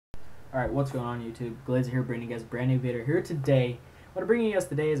Alright, what's going on YouTube? Glazer here, bringing you guys a brand new video here today. What I'm bringing you guys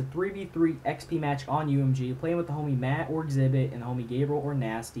today is a 3v3 XP match on UMG, playing with the homie Matt or Exhibit and the homie Gabriel or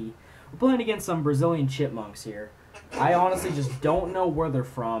Nasty. We're playing against some Brazilian chipmunks here. I honestly just don't know where they're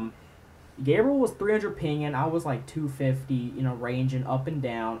from. Gabriel was 300 pinging, I was like 250, you know, ranging up and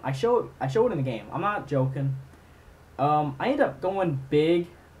down. I show it in the game. I'm not joking. I end up going big.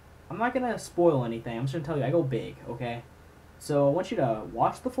 I'm not gonna spoil anything. I'm just gonna tell you I go big, okay? So I want you to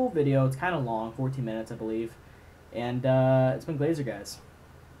watch the full video. It's kind of long, 14 minutes, I believe. And it's been Glazer, guys.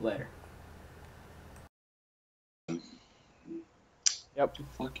 Later. Yep.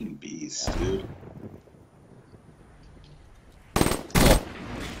 Fucking beast, dude.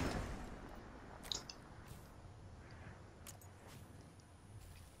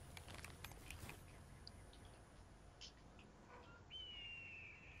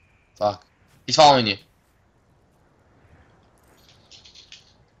 Fuck. He's following you.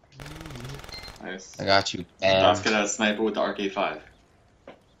 Nice. I got you. Bam. Let's get a sniper with the RK5.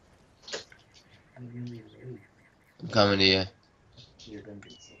 I'm coming to you.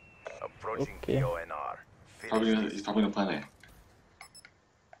 Approaching Okay. PONR. He's probably gonna plan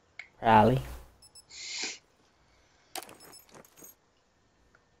A. Rally.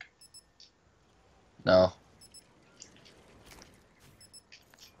 No.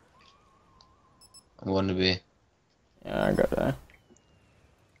 I'm going to be. Yeah, I got that.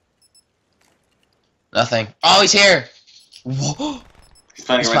 Nothing. Oh, he's here! Whoa. He's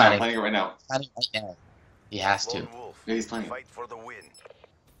planning He's it right planning. now. Planning it right now. Planning right now. He has to. Lone wolf. Yeah, he's playing. Fight for the win.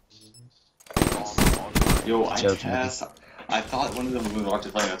 Yo, I Joking. guess I thought one of them was gonna watch the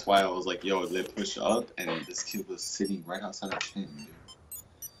play. That's why I was like, yo, they push up, and this kid was sitting right outside our chin, dude.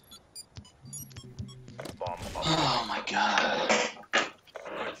 Bomb up. Oh my god.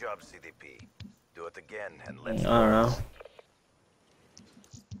 Good job, CDP. Do it again and I let's don't know.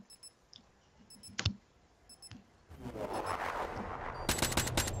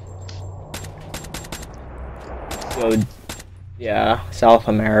 So, yeah, South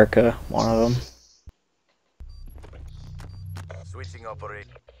America, one of them. switching operate.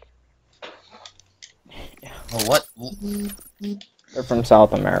 Oh, what? They're from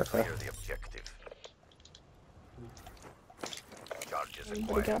South America. Clear the objective. Charges We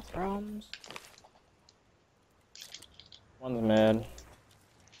acquired. got problems. One's mid.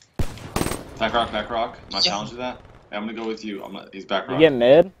 Back rock, back rock. I'm not Yeah. challenging that. Hey, I'm gonna go with you. He's back You rock. get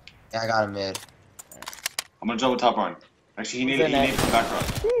mid? Yeah, I got him mid. I'm gonna jump with top barn. Actually, he He's needed in it. from back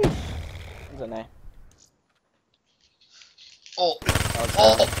rock. One's an A. Oh.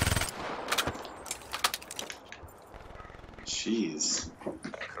 Oh. Jeez.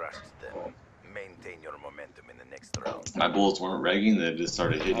 Crushed them. Maintain your momentum in the next round. My bullets weren't regging, they just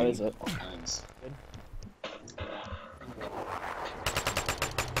started hitting. How is it? All kinds.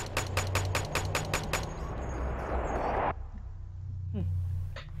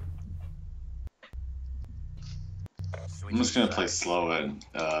 I'm just gonna play slow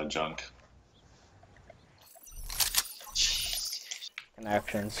at junk.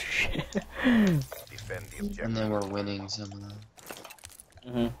 Connections. Defend the objective. And then we're winning some of them.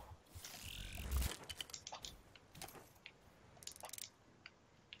 Mhm.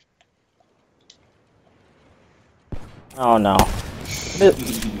 Oh no.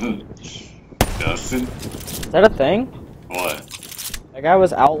 Justin? Is that a thing? What? That guy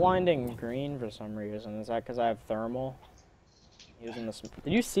was outlined in green for some reason. Is that because I have thermal? Using this.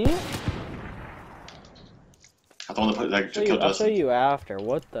 Did you see it? I don't want to put that to kill I'll show Justin. you after.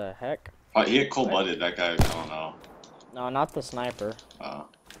 What the heck? Oh, he hit cold blooded, that guy, I don't know. No, not the sniper. Uh,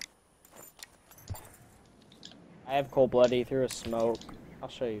 I have cold blood. He threw a smoke. I'll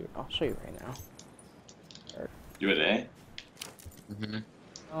show you. I'll show you right now. you at A? Mm-hmm.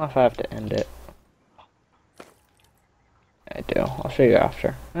 I don't know if I have to end it. I do. I'll show you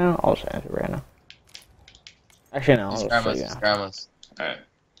after. No, I'll just end it right now. Actually, no. I'll He's just show grandma's. you He's after. grandma's. Alright.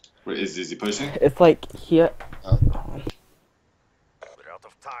 Wait, is he pushing? It's like he. We're out of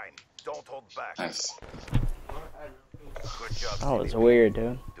time. Don't hold back. Nice. Good job, That was CDP. weird,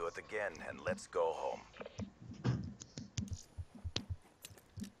 dude. Do it again and let's go home.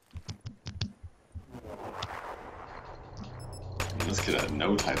 This kid had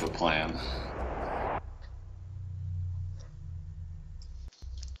no type of plan.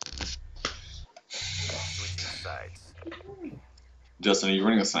 Switching sides. Justin, are you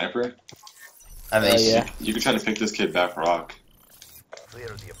running a sniper? I'm ace. Yeah. You can try to pick this kid back rock. Clear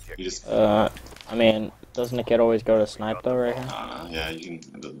the objective. You just, I mean, doesn't the kid always go to snipe though, right here? I don't know. Yeah, you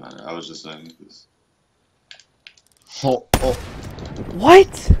can, it doesn't matter. I was just saying this. Oh, oh.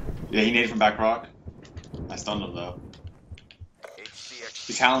 What? Yeah, he naded from back rock. I stunned him though. HCX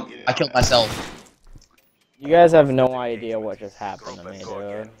The talent. Yeah, I killed myself. You guys have no idea what just happened to me,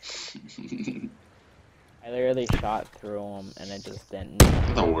 dude. I literally shot through him and it just didn't.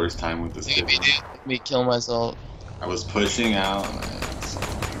 The worst time with this kid. Me kill myself. I was pushing out.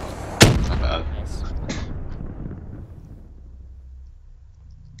 Not bad. Nice.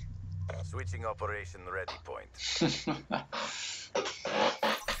 Switching operation ready point.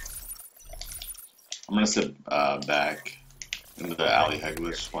 I'm gonna sit back in the alley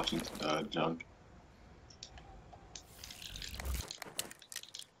headless watching junk.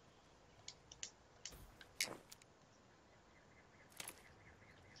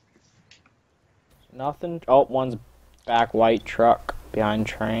 Nothing. Oh, one's back white truck behind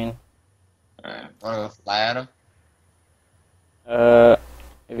train. Alright. Wanna go fly at him?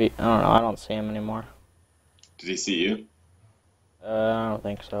 Maybe, I don't know. I don't see him anymore. Did he see you? I don't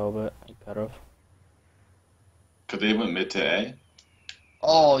think so, but he could have. Could they went mid to A?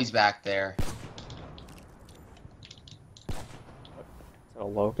 Oh, he's back there. Is it a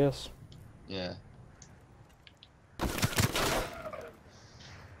locust? Yeah.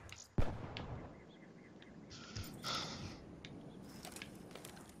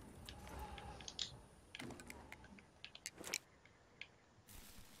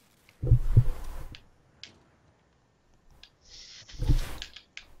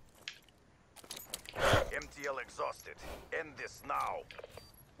 MTL exhausted. End this now.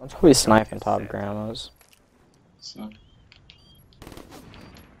 Let's hope he's sniping top grandmas. So.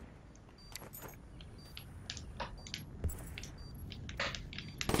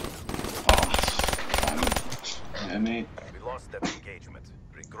 Oh, yeah, mate. We lost that engagement.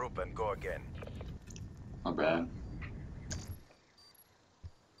 Regroup and go again. Not bad.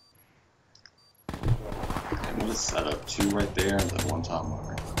 I'm gonna set up 2 right there and then 1 top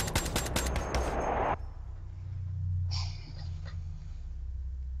marker.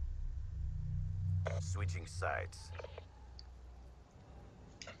 Switching sides.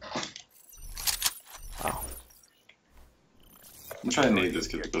 Oh. I'm trying to nade this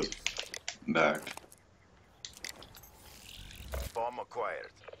kid that goes back. Bomb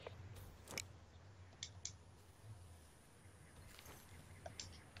acquired.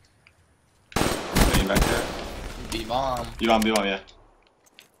 Are you back there? B-bomb. B-bomb, yeah.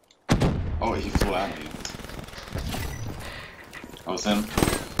 Oh, he flew at me. That was him. You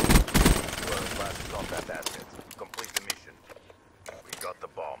are advised on that asset. Complete the mission. We got the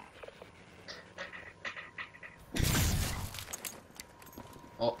bomb.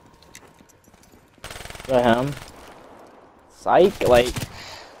 Oh, Is that him? Psych? Like,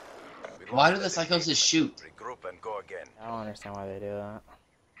 We why lost do the that psychosis shoot? Regroup and go again. I don't understand why they do that.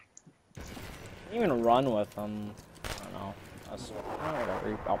 Can't even run with them. I don't know. That's, whatever,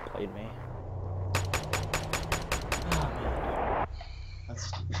 he outplayed me. Oh, man. That's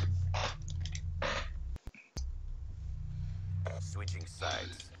stupid. Switching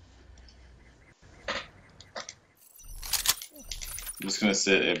sides. I'm just gonna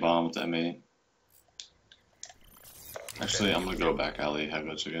sit a bomb with M8. Actually, I'm gonna go back alley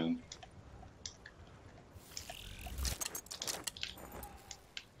headless again.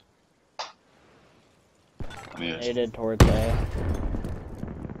 Yeah. Naded towards A.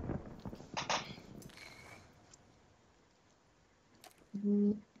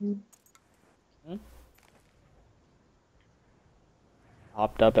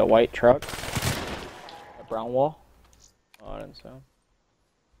 Hopped up at white truck. At brown wall. Oh, I didn't see him.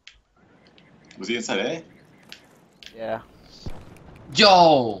 Was he inside A? Yeah.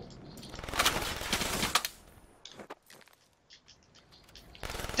 Yo!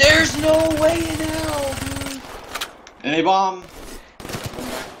 There's no way in hell, dude! An A bomb!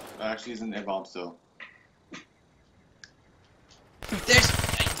 Actually, he's in A bomb still. There's...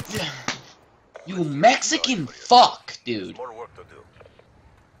 You Mexican fuck, dude. More work to do.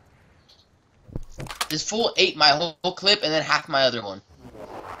 This fool ate my whole clip and then half my other one.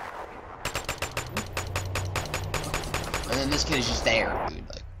 And then this kid is just there, dude.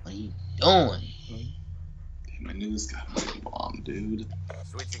 Like, what are you doing? Damn, I knew this guy was a bomb, dude.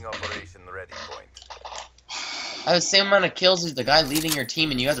 Switching operation ready point. I have the same amount of kills as the guy leading your team,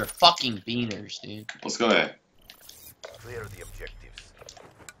 and you guys are fucking beaners, dude. Let's go A. Clear the objectives.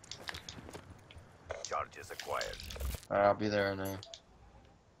 Charges acquired. Alright, I'll be there now.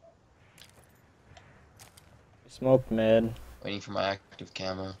 Smoked mid. Waiting for my active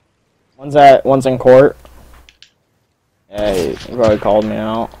camo. One's in court. Yeah, he probably called me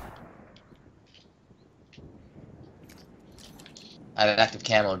out. I had active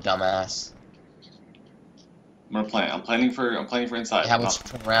camo, dumbass. I'm gonna plan. I'm planning for inside. How much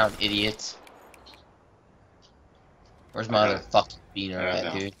turn around, idiots? Where's my other fucking beaner Yeah, at,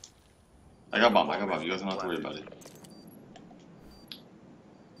 down. dude. I got bomb. You guys don't have to worry about it.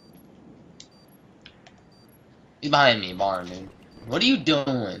 He's behind me, barn, dude. What are you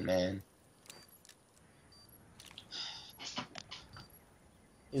doing, man?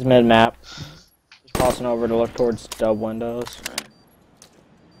 He's mid map. He's crossing over to look towards dub windows. Right.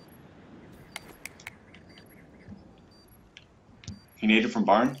 He naded from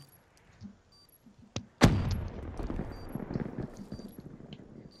barn.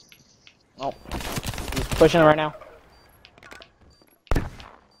 Oh, he's pushing it right now.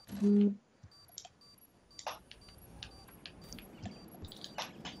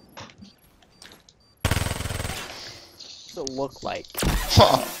 What's it look like?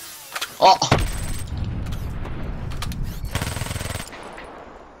 Oh!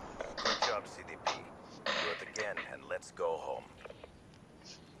 Good job, CDP. Do it again and let's go home.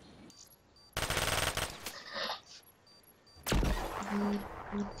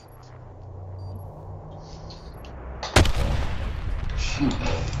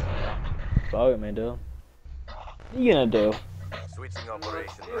 Bug me, dude. What are you gonna do? Switching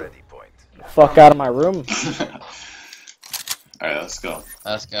operation ready point. Fuck out of my room. Alright, let's go.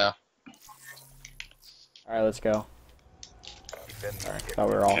 Let's go. Alright, let's go. Defend the Sorry, objective. thought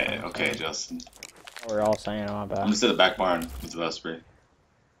we were all. Okay, Justin. Thought we were all saying it, my I'm bad. gonna sit at the back barn with the Vesper.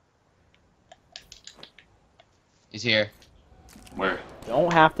 He's here. Where?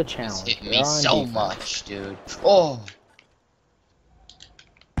 Don't have to He's challenge. hitting You're me on so defense. much, dude. Oh!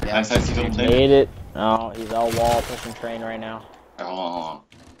 Yeah, Nice, you don't take it. Made it. No, he's all wall pushing train right now. Alright, hold on.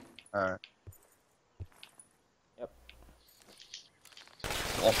 Alright. Yep.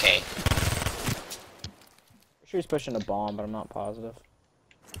 Okay. I'm sure he's pushing a bomb, but I'm not positive.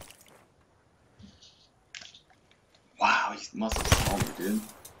 Wow, he must have saw me, dude.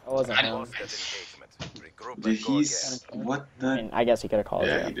 That wasn't I him. Lost that engagement. Regroup Did and go he? again. What I the? mean, I guess he could have called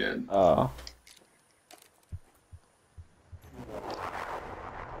Yeah, he it. did. Oh.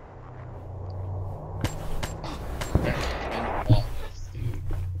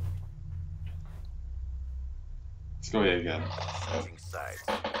 Let's go ahead again. Switching sides.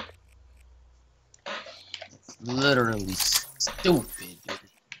 Literally stupid, dude.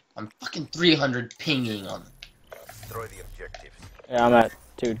 I'm fucking 300 pinging on Destroy the objectives. Yeah, I'm at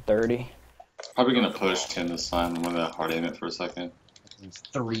 230. Probably gonna push 10 this time. I'm gonna hard aim it for a second.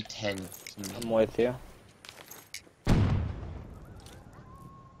 310. I'm with you.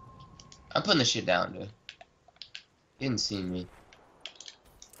 I'm putting this shit down, dude. He didn't see me.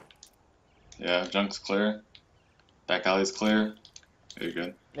 Yeah, junk's clear. Back alley's clear. You're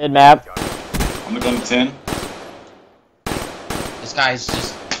good. Mid map. I'm gonna go to 10. This guy's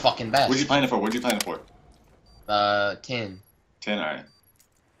just fucking best. What'd you plan it for? 10. 10, alright.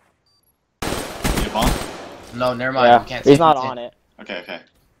 You bomb? No, never mind. Yeah, You can't he's see not 10. on it. Okay.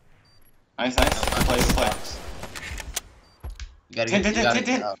 Nice. Good play, good play. You gotta 10, get, 10, you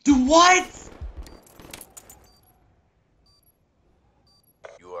 10, gotta 10. Dude, what?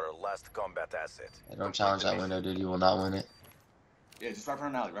 You are a last combat asset. Hey, don't challenge that window, dude. You will not win it. Yeah, just right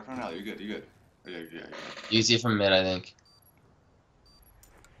front alley. You're good. You're good. You see it from mid, I think.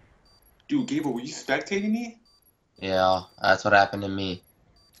 Dude, Gabriel, were you spectating me? Yeah, that's what happened to me.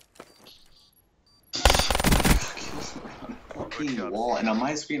 Fucking wall, and on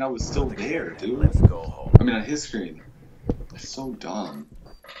my screen I was still there, dude. Let's go home. I mean, on his screen. That's so dumb.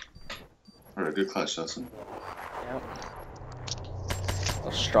 Alright, good clutch, Justin. Yep. I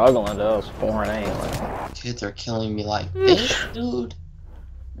was struggling though. It was 4 and 8. Like. Kids are killing me like this, dude.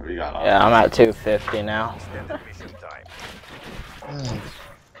 What do you got? Yeah, I'm at 250 now. Extended mission time.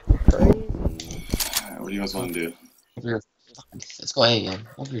 Crazy. What do you guys want to do? Let's go ahead again.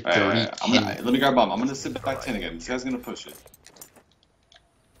 Over your Alright, 30. let me grab bomb. I'm gonna sit back 10 again. This guy's gonna push it.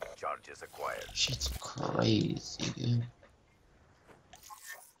 Charges acquired. Shit's crazy, dude.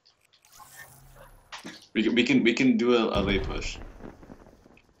 We can do a late push.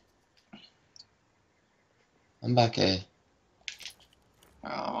 I'm back A.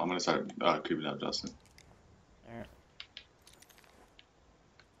 I'm gonna start creeping up, Justin.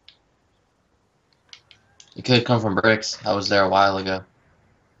 You could come from bricks. I was there a while ago.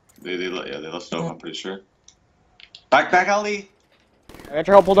 They left it open, I'm pretty sure. Back alley. I got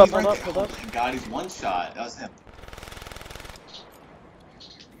your help. Hold up. He's right there. Oh my god, he's one shot. That was him.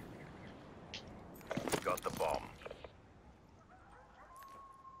 Got the bomb.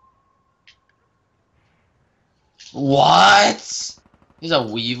 What? He's a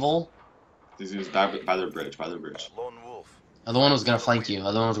weevil. He was by the bridge. Lone wolf. Other one was gonna flank you.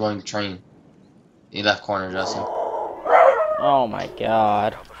 Other one was going to train. You left corner, Justin. Oh my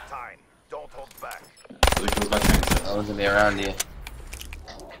god. Out of time. Don't hold back. So he goes back train. That one's gonna be around you.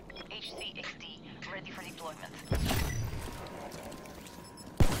 HCXD, ready for deployment.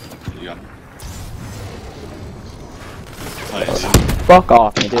 Yeah. Dude. Fuck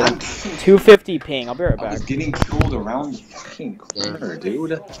off me, dude. 250 ping. I'll be right I back. was getting killed around the fucking corner,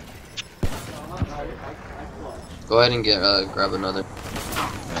 dude. Go ahead and grab another.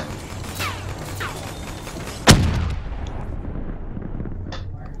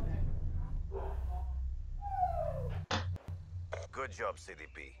 Good job,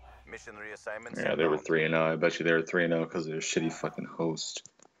 CDP. Mission reassignments. Yeah, they were 3-0. I bet you they were 3-0 because of their shitty fucking host.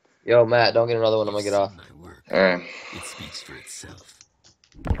 Yo, Matt, don't get another one. I'm gonna get off. Alright. It speaks for itself.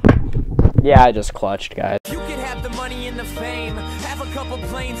 Yeah, I just clutched, guys. You can have the money and the fame, have a couple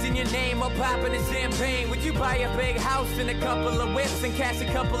planes in your name, or popping a champagne. Would you buy a big house and a couple of whips and cash a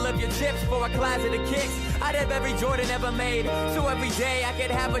couple of your chips for a closet of kicks? I'd have every Jordan ever made, so every day I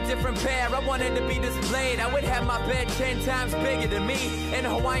could have a different pair. I wanted to be displayed. I would have my bed 10 times bigger than me, and a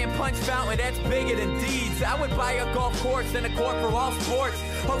Hawaiian punch fountain that's bigger than deeds. I would buy a golf course and a court for all sports,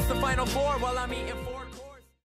 host the Final Four while I'm eating 4